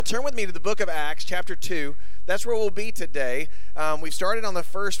turn with me to the book of Acts, chapter 2. That's where we'll be today. We've started on the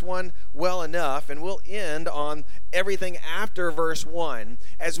first one well enough, and we'll end on everything after verse 1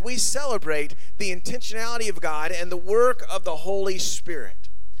 as we celebrate the intentionality of God and the work of the Holy Spirit.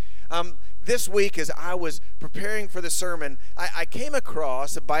 This week, as I was preparing for the sermon, I came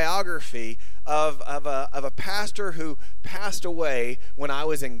across a biography of a pastor who passed away when I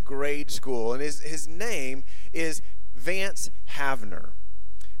was in grade school, and his name is Vance Havner.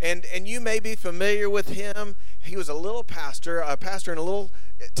 And you may be familiar with him. He was a pastor in a little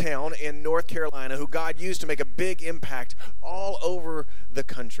town in North Carolina who God used to make a big impact all over the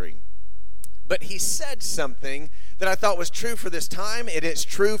country. But he said something that I thought was true for this time, and it's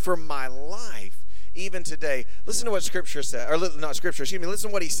true for my life even today. Listen to what Scripture said, or not Scripture, excuse me, listen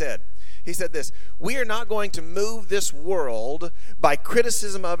to what he said. He said this: "We are not going to move this world by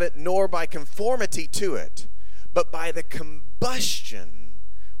criticism of it, nor by conformity to it, but by the combustion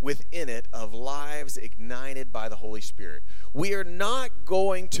within it of lives ignited by the Holy Spirit." We are not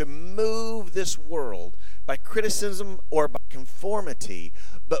going to move this world by criticism or by conformity,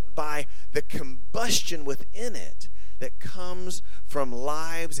 but by the combustion within it that comes from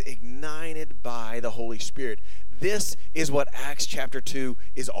lives ignited by the Holy Spirit. This is what Acts chapter 2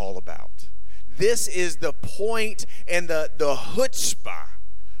 is all about. This is the point and the chutzpah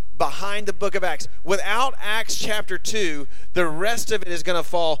behind the book of Acts. Without Acts chapter 2, the rest of it is going to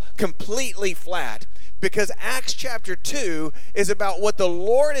fall completely flat, because Acts chapter 2 is about what the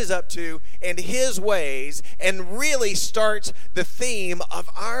Lord is up to and his ways, and really starts the theme of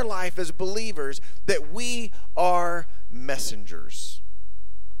our life as believers, that we are messengers.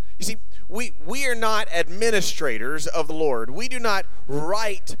 You see, we are not administrators of the Lord. We do not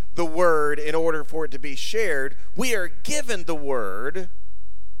write the word in order for it to be shared. We are given the word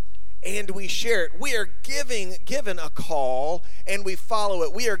and we share it. We are given a call and we follow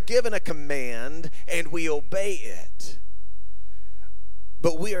it. We are given a command and we obey it.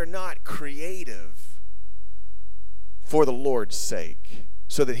 But we are not creative for the Lord's sake,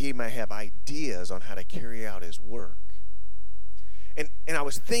 so that he may have ideas on how to carry out his work. And I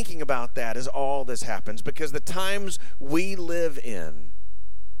was thinking about that as all this happens, because the times we live in,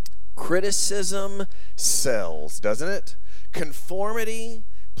 criticism sells, doesn't it? Conformity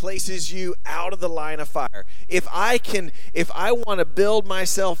places you out of the line of fire. If I want to build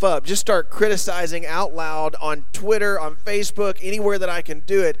myself up, just start criticizing out loud on Twitter, on Facebook, anywhere that I can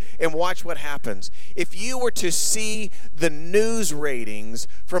do it, and watch what happens. If you were to see the news ratings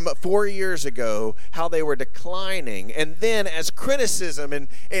from 4 years ago, how they were declining, and then as criticism and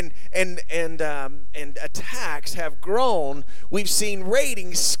attacks have grown, we've seen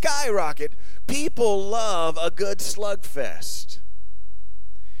ratings skyrocket. People love a good slugfest.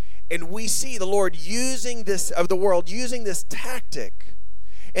 And we see the Lord using this tactic.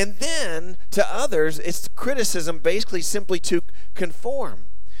 And then to others, it's criticism basically simply to conform.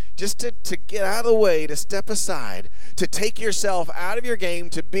 Just to get out of the way, to step aside, to take yourself out of your game,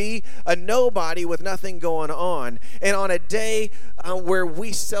 to be a nobody with nothing going on. And on a day where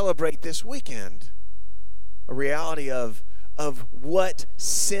we celebrate this weekend, a reality of what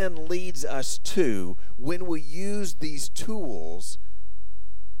sin leads us to when we use these tools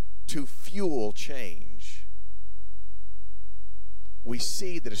to fuel change. We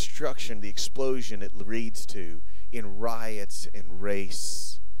see the destruction, the explosion it leads to in riots and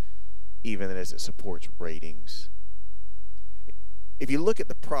race, even as it supports ratings. If you look at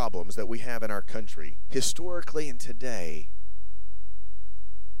the problems that we have in our country, historically and today,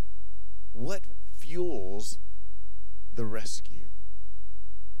 what fuels the rescue?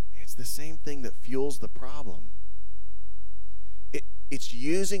 It's the same thing that fuels the problem. It's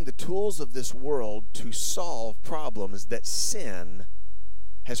using the tools of this world to solve problems that sin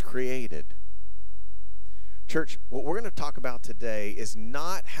has created. Church, what we're going to talk about today is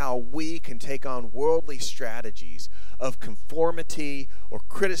not how we can take on worldly strategies of conformity or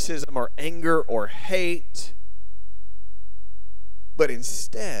criticism or anger or hate, but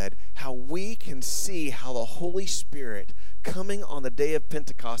instead how we can see how the Holy Spirit coming on the day of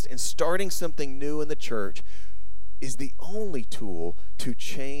Pentecost and starting something new in the church is the only tool to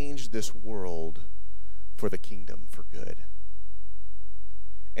change this world for the kingdom, for good.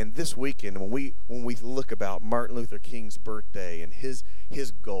 And this weekend, when we look about Martin Luther King's birthday and his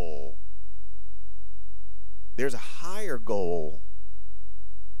goal, there's a higher goal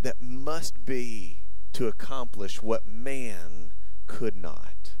that must be to accomplish what man could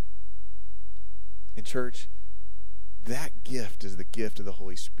not. In church, that gift is the gift of the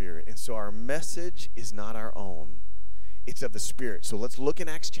Holy Spirit. And so our message is not our own. It's of the Spirit. So let's look in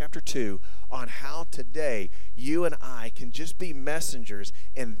Acts chapter 2 on how today you and I can just be messengers,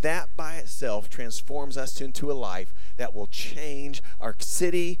 and that by itself transforms us into a life that will change our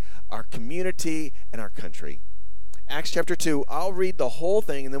city, our community, and our country. Acts chapter 2, I'll read the whole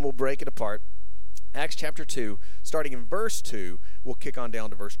thing and then we'll break it apart. Acts chapter 2, starting in verse 2, we'll kick on down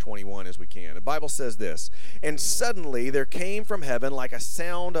to verse 21 as we can. The Bible says this, "And suddenly there came from heaven like a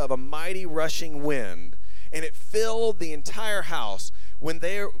sound of a mighty rushing wind, and it filled the entire house where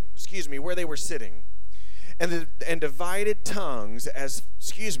they were sitting. And divided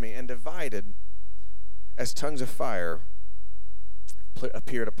as tongues of fire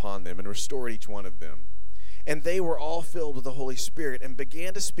appeared upon them and restored each one of them. And they were all filled with the Holy Spirit and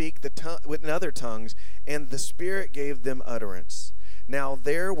began to speak with other tongues, and the Spirit gave them utterance. Now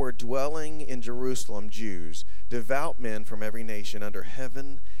there were dwelling in Jerusalem Jews, devout men from every nation under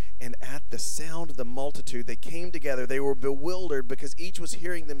heaven, and at the sound of the multitude they came together. They were bewildered because each was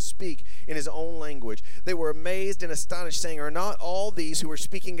hearing them speak in his own language. They were amazed and astonished, saying, 'Are not all these who are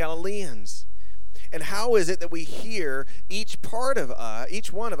speaking Galileans? And how is it that we hear each one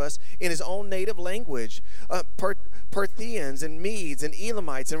of us in his own native language? Parthians and Medes and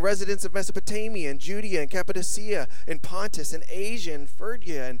Elamites and residents of Mesopotamia and Judea and Cappadocia and Pontus and Asia and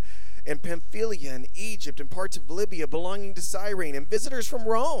Phrygia and Pamphylia and Egypt and parts of Libya belonging to Cyrene, and visitors from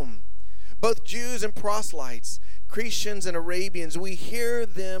Rome, both Jews and proselytes, Cretians and Arabians. We hear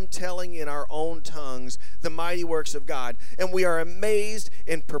them telling in our own tongues the mighty works of God, and we are amazed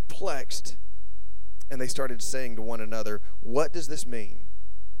and perplexed.' And they started saying to one another, 'What does this mean?'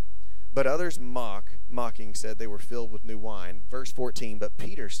 But others mocking said they were filled with new wine." Verse 14, "But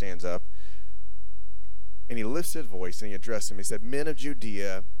Peter stands up, and he lifts his voice, and he addressed them. He said, 'Men of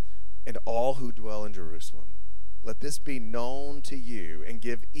Judea, and all who dwell in Jerusalem, let this be known to you, and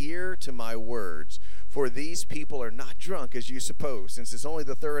give ear to my words. For these people are not drunk, as you suppose, since it's only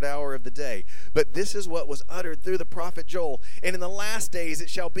the third hour of the day. But this is what was uttered through the prophet Joel. And in the last days it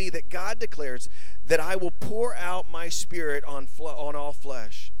shall be that God declares that I will pour out my Spirit on all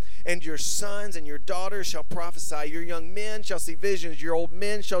flesh. And your sons and your daughters shall prophesy. Your young men shall see visions. Your old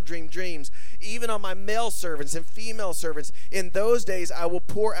men shall dream dreams. Even on my male servants and female servants, in those days I will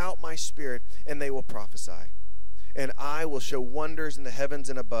pour out my Spirit, and they will prophesy. And I will show wonders in the heavens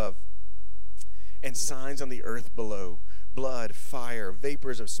and above, and signs on the earth below, blood, fire,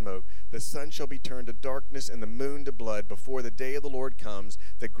 vapors of smoke. The sun shall be turned to darkness and the moon to blood before the day of the Lord comes,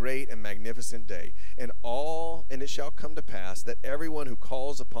 the great and magnificent day. And it shall come to pass that everyone who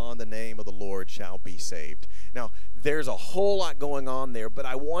calls upon the name of the Lord shall be saved." Now, there's a whole lot going on there, but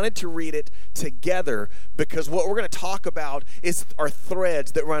I wanted to read it together because what we're going to talk about are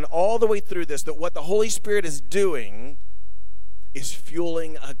threads that run all the way through this, that what the Holy Spirit is doing is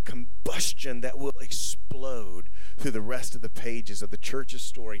fueling a combustion that will explode through the rest of the pages of the church's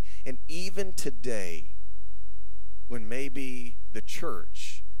story. And even today, when maybe the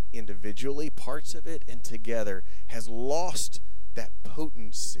church, individually, parts of it, and together, has lost that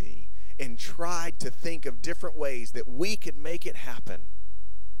potency and tried to think of different ways that we could make it happen,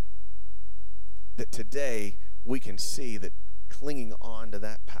 that today we can see that clinging on to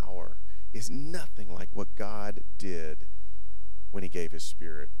that power is nothing like what God did when he gave his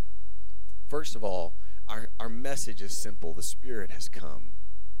Spirit. First of all, our message is simple. The Spirit has come.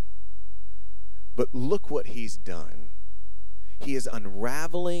 But look what he's done. He is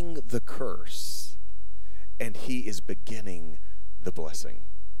unraveling the curse, and he is beginning the blessing.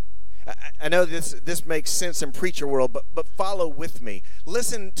 I know this makes sense in preacher world, but follow with me.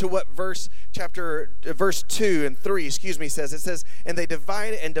 Listen to what verse 2 and 3, says. It says, "And they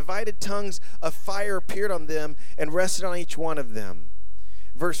divided tongues of fire appeared on them and rested on each one of them."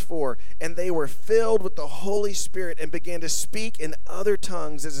 Verse 4, "And they were filled with the Holy Spirit and began to speak in other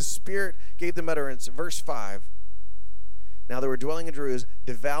tongues as the Spirit gave them utterance." Verse 5, "Now there were dwelling in Jerusalem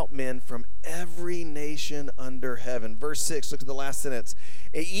devout men from every nation under heaven." Verse 6, look at the last sentence.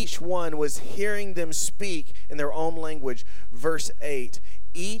 "Each one was hearing them speak in their own language." Verse 8,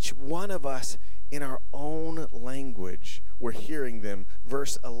 "Each one of us in our own language, we're hearing them."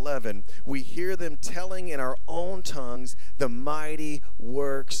 Verse 11, "We hear them telling in our own tongues the mighty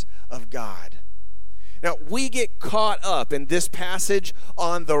works of God." Now, we get caught up in this passage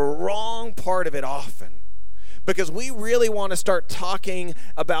on the wrong part of it often, because we really want to start talking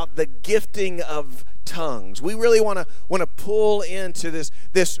about the gifting of tongues. We really want to pull into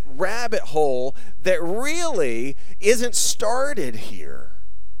this rabbit hole that really isn't started here.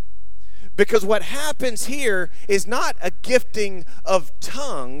 Because what happens here is not a gifting of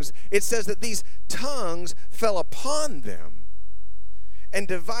tongues. It says that these tongues fell upon them. and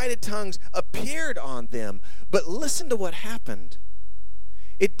divided tongues appeared on them. But listen to what happened.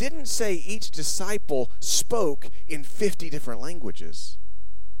 It didn't say each disciple spoke in 50 different languages.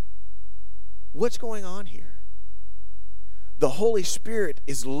 What's going on here? The Holy Spirit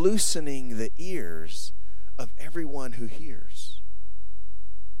is loosening the ears of everyone who hears.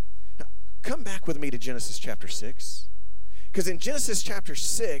 Now, come back with me to Genesis chapter 6. Because in Genesis chapter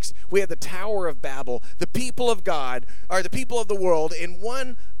 6, we have the Tower of Babel. The people of God, or the people of the world, in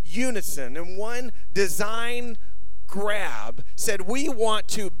one unison, in one design grab, said, we want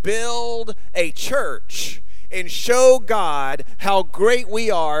to build a church and show God how great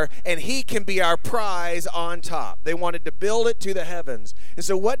we are, and He can be our prize on top. They wanted to build it to the heavens. And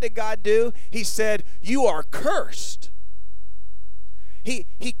so what did God do? He said, you are cursed. He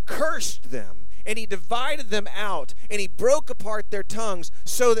cursed them, and He divided them out, and He broke apart their tongues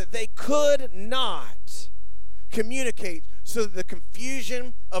so that they could not communicate, so that the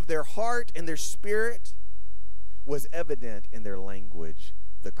confusion of their heart and their spirit was evident in their language,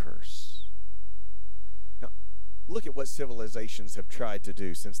 the curse. Now, look at what civilizations have tried to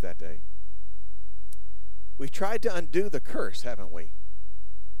do since that day. We've tried to undo the curse, haven't we?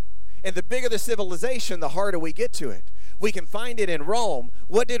 And the bigger the civilization, the harder we get to it. We can find it in Rome.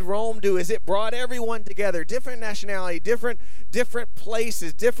 What did Rome do? Is it brought everyone together, different nationality, different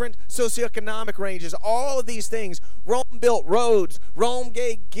places, different socioeconomic ranges, all of these things. Rome built roads. Rome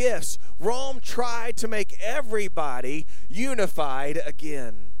gave gifts. Rome tried to make everybody unified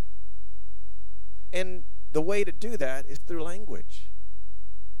again. And the way to do that is through language.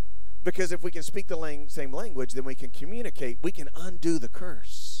 Because if we can speak the same language, then we can communicate. We can undo the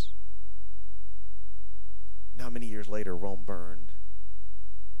curse. How many years later Rome burned?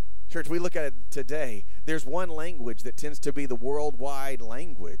 Church, we look at it today. There's one language that tends to be the worldwide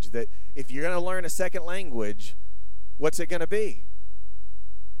language, that if you're going to learn a second language, what's it going to be?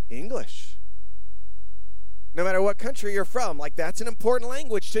 English. No matter what country you're from, like that's an important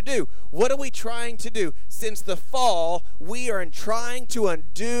language to do. What are we trying to do? Since the fall, we are trying to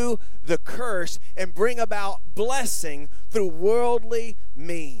undo the curse and bring about blessing through worldly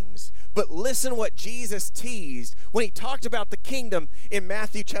means. But listen what Jesus teased when He talked about the kingdom in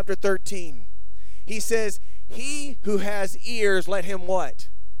Matthew chapter 13. He says, he who has ears, let him what?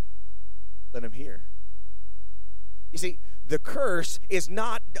 Let him hear. You see, the curse is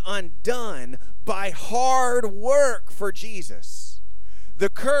not undone by hard work for Jesus. The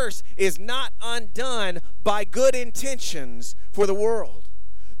curse is not undone by good intentions for the world.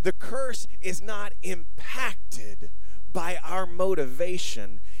 The curse is not impacted by our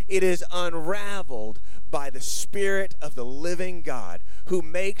motivation. It is unraveled by the Spirit of the living God, who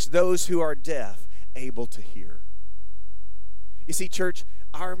makes those who are deaf able to hear. You see, church,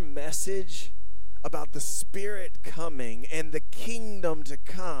 our message about the Spirit coming and the kingdom to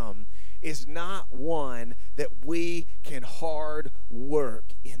come is not one that we can hard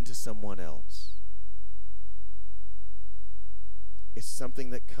work into someone else. It's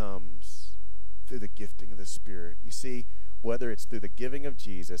something that comes through the gifting of the Spirit. You see, whether it's through the giving of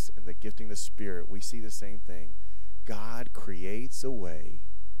Jesus and the gifting of the Spirit, we see the same thing. God creates a way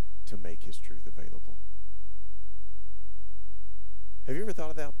to make His truth available. Have you ever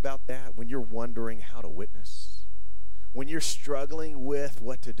thought about that when you're wondering how to witness? When you're struggling with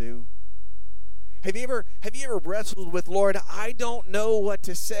what to do? Have you ever wrestled with, Lord, I don't know what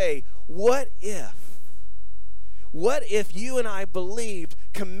to say? What if you and I believed,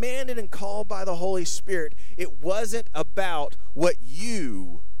 commanded and called by the Holy Spirit, it wasn't about what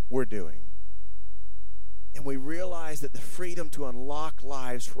you were doing? And we realized that the freedom to unlock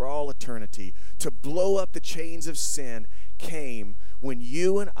lives for all eternity, to blow up the chains of sin, came when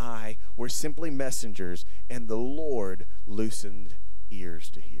you and I were simply messengers and the Lord loosened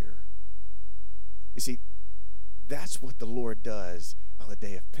ears to hear. You see, that's what the Lord does on the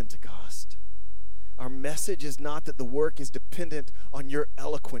day of Pentecost. Our message is not that the work is dependent on your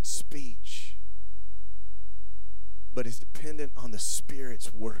eloquent speech, but is dependent on the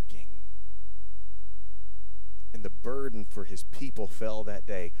Spirit's working. And the burden for His people fell that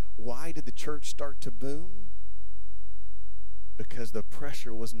day. Why did the church start to boom? Because the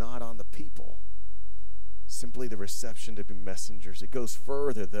pressure was not on the people, simply the reception to be messengers. It goes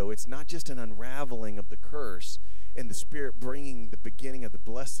further, though. It's not just an unraveling of the curse and the Spirit bringing the beginning of the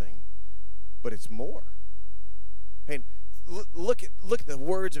blessing, but it's more. And look at the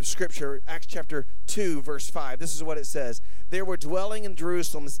words of Scripture, Acts chapter 2, verse 5. This is what it says. There were dwelling in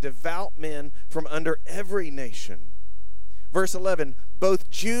Jerusalem devout men from under every nation. Verse 11,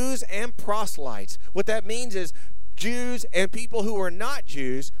 both Jews and proselytes. What that means is Jews and people who were not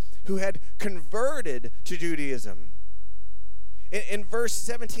Jews who had converted to Judaism. In verse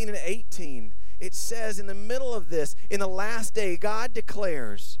 17 and 18, it says in the middle of this, in the last day, God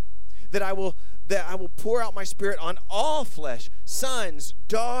declares that I will pour out my Spirit on all flesh. Sons,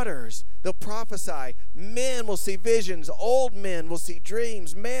 daughters, they'll prophesy. Men will see visions. Old men will see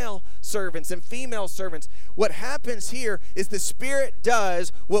dreams. Male servants and female servants. What happens here is the Spirit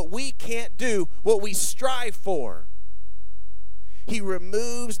does what we can't do, what we strive for. He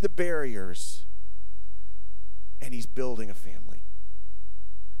removes the barriers, and he's building a family.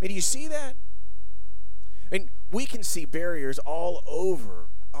 I mean, do you see that? I mean, we can see barriers all over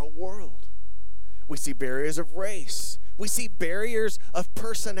our world. We see barriers of race. We see barriers of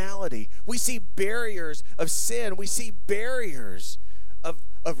personality. We see barriers of sin. We see barriers of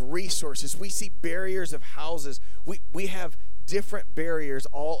resources. We see barriers of houses. We have different barriers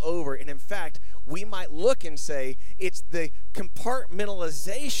all over. And in fact, we might look and say it's the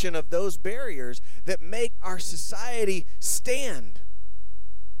compartmentalization of those barriers that make our society stand.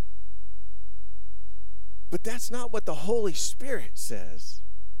 But that's not what the Holy Spirit says.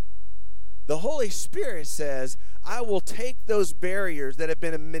 The Holy Spirit says, I will take those barriers that have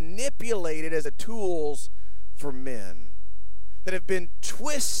been manipulated as tools for men, that have been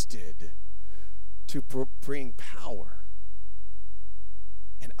twisted to bring power,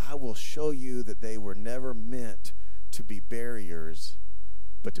 and I will show you that they were never meant to be barriers,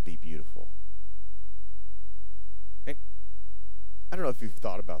 but to be beautiful. And I don't know if you've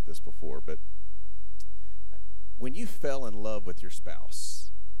thought about this before, but when you fell in love with your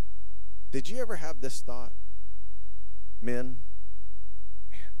spouse, did you ever have this thought? Men,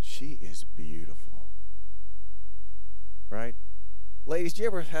 man, she is beautiful. Right? Ladies, do you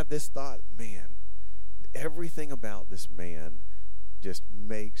ever have this thought? Man, everything about this man just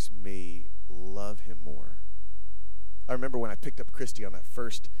makes me love him more. I remember when I picked up Christy on that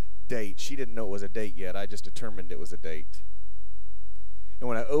first date. She didn't know it was a date yet. I just determined it was a date. And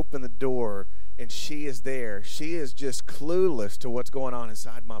when I opened the door and she is there, she is just clueless to what's going on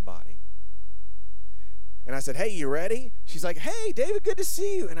inside my body. And I said, hey, you ready? She's like, hey, David, good to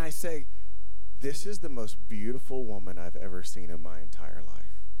see you. And I say, this is the most beautiful woman I've ever seen in my entire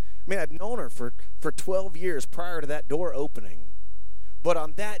life. I mean, I'd known her for 12 years prior to that door opening. But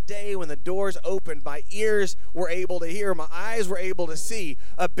on that day when the doors opened, my ears were able to hear, my eyes were able to see.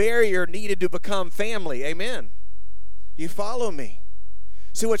 A barrier needed to become family. Amen. You follow me?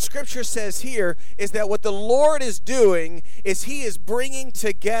 See, what Scripture says here is that what the Lord is doing is He is bringing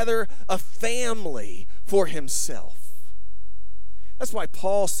together a family for Himself. That's why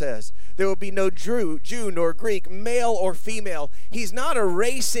Paul says there will be no Jew nor Greek, male or female. He's not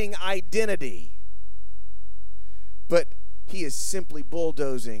erasing identity, but He is simply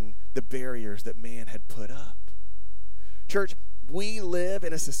bulldozing the barriers that man had put up. Church, we live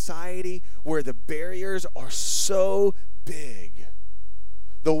in a society where the barriers are so big,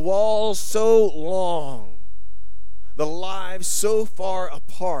 the walls so long, the lives so far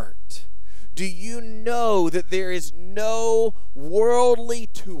apart. Do you know that there is no worldly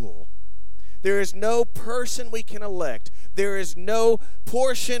tool? There is no person we can elect. There is no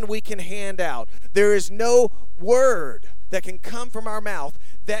portion we can hand out. There is no word that can come from our mouth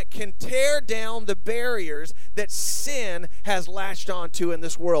that can tear down the barriers that sin has latched onto in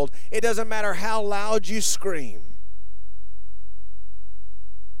this world. It doesn't matter how loud you scream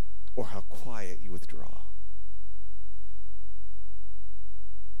or how quiet you withdraw.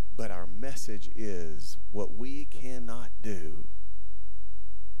 But our message is what we cannot do,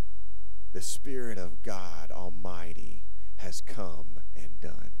 the Spirit of God Almighty has come and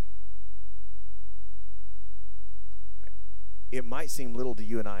done. It might seem little to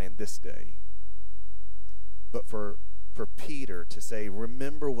you and I in this day, but for Peter to say,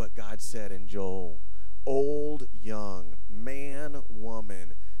 remember what God said in Joel, old, young, man,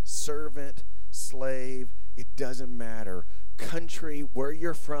 woman, servant, slave, it doesn't matter. Country, where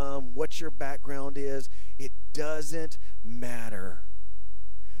you're from, what your background is, it doesn't matter.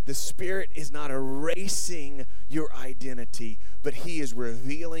 The Spirit is not erasing your identity, but He is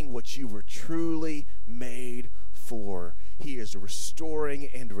revealing what you were truly made for. He is restoring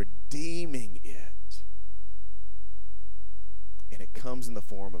and redeeming it. And it comes in the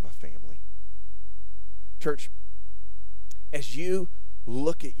form of a family. Church, as you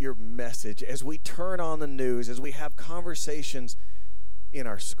look at your message, as we turn on the news, as we have conversations in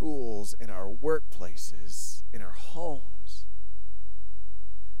our schools, in our workplaces, in our homes,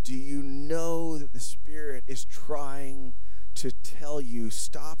 do you know that the Spirit is trying to tell you,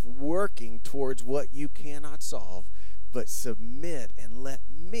 stop working towards what you cannot solve, but submit and let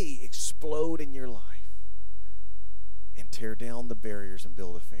me explode in your life and tear down the barriers and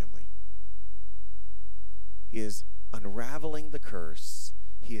build a family? He is unraveling the curse.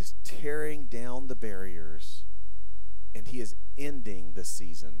 He is tearing down the barriers, and he is ending the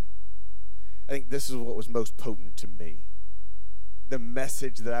season. I think this is what was most potent to me. The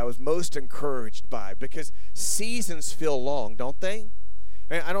message that I was most encouraged by, because seasons feel long, don't they?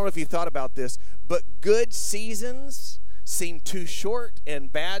 I don't know if you thought about this, but good seasons seem too short and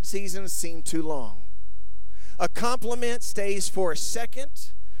bad seasons seem too long. A compliment stays for a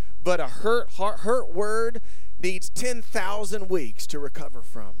second, but a hurt word needs 10,000 weeks to recover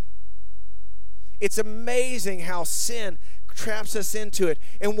from. It's amazing how sin traps us into it.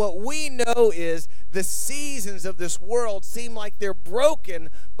 And what we know is the seasons of this world seem like they're broken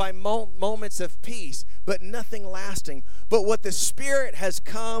by moments of peace, but nothing lasting. But what the Spirit has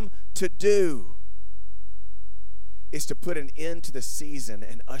come to do is to put an end to the season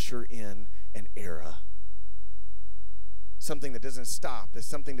and usher in an era. Something that doesn't stop. It's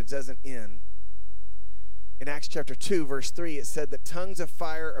something that doesn't end. In Acts chapter 2, verse 3, it said that tongues of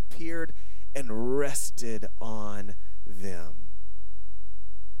fire appeared and rested on them.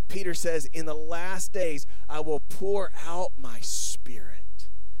 Peter says, in the last days, I will pour out my Spirit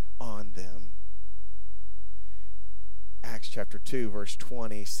on them. Acts chapter 2, verse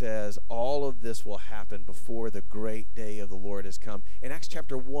 20 says, all of this will happen before the great day of the Lord has come. In Acts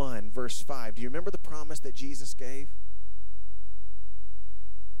chapter 1, verse 5, do you remember the promise that Jesus gave?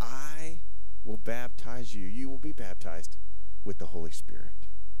 I will baptize you. You will be baptized with the Holy Spirit.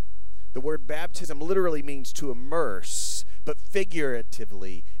 The word baptism literally means to immerse, but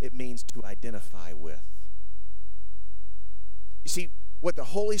figuratively it means to identify with. You see, what the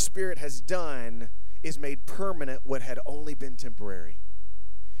Holy Spirit has done is made permanent what had only been temporary.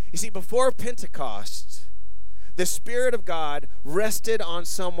 You see, before Pentecost, the Spirit of God rested on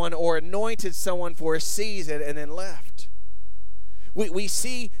someone or anointed someone for a season and then left. We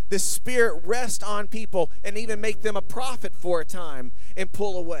see the Spirit rest on people and even make them a prophet for a time and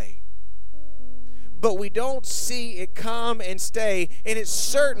pull away. But we don't see it come and stay, and it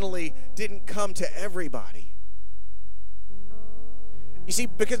certainly didn't come to everybody. You see,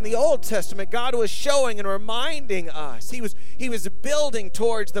 because in the Old Testament, God was showing and reminding us. He was building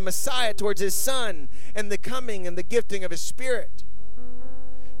towards the Messiah, towards his Son, and the coming and the gifting of his Spirit.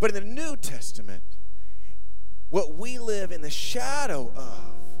 But in the New Testament, what we live in the shadow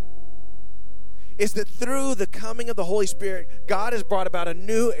of is that through the coming of the Holy Spirit, God has brought about a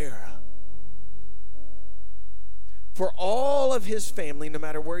new era. For all of his family, no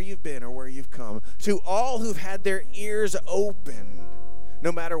matter where you've been or where you've come, to all who've had their ears opened,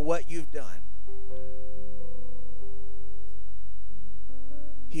 no matter what you've done,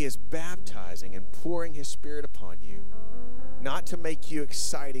 he is baptizing and pouring his Spirit upon you, not to make you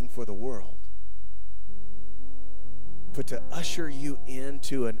exciting for the world, but to usher you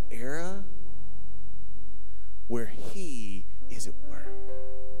into an era where he is at work,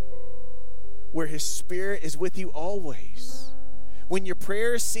 where his Spirit is with you always. When your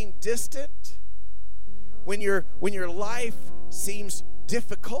prayers seem distant, when your life seems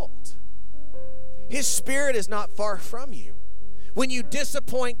difficult, his Spirit is not far from you. When you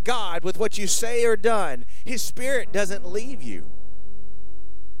disappoint God with what you say or done, his Spirit doesn't leave you.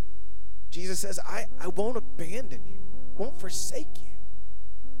 Jesus says, I won't abandon you, won't forsake you.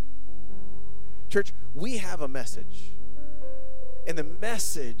 Church, we have a message. And the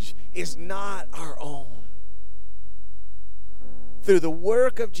message is not our own. Through the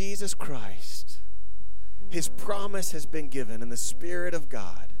work of Jesus Christ, his promise has been given, and the Spirit of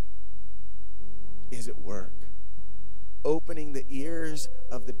God is at work, opening the ears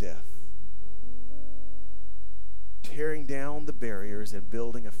of the deaf, tearing down the barriers and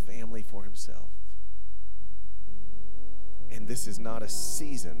building a family for himself. And this is not a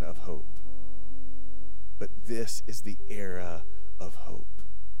season of hope, but this is the era of hope.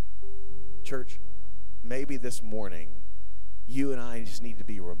 Church, maybe this morning you and I just need to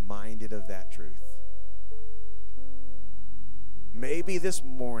be reminded of that truth. Maybe this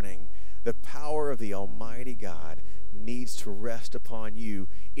morning the power of the Almighty God needs to rest upon you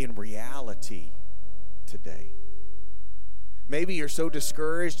in reality today. Maybe you're so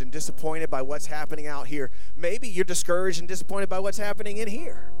discouraged and disappointed by what's happening out here. Maybe you're discouraged and disappointed by what's happening in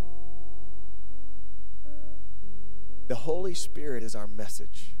here. The Holy Spirit is our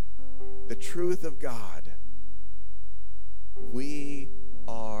message. The truth of God. We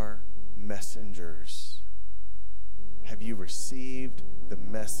are messengers. Have you received the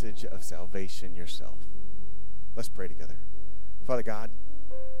message of salvation yourself? Let's pray together. Father God,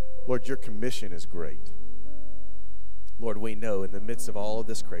 Lord, your commission is great. Lord, we know in the midst of all of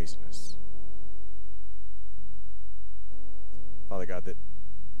this craziness, Father God,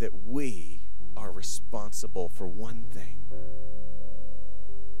 that we are responsible for one thing: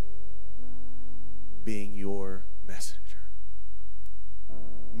 being your messenger.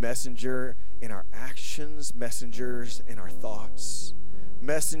 Messenger in our actions, messengers in our thoughts,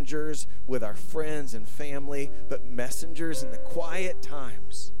 messengers with our friends and family, but messengers in the quiet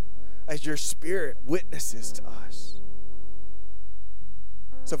times as your Spirit witnesses to us.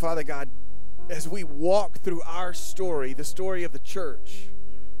 So, Father God, as we walk through our story, the story of the church,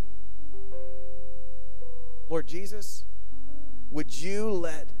 Lord Jesus, would you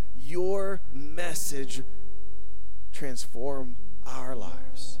let your message transform our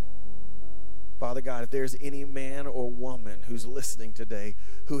lives? Father God, if there's any man or woman who's listening today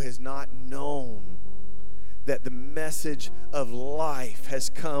who has not known that the message of life has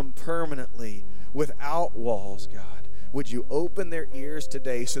come permanently without walls, God, would you open their ears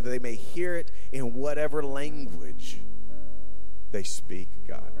today so that they may hear it in whatever language they speak,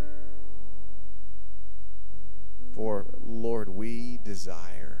 God? For, Lord, we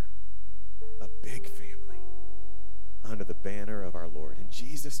desire a big family under the banner of our Lord. In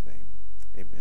Jesus' name.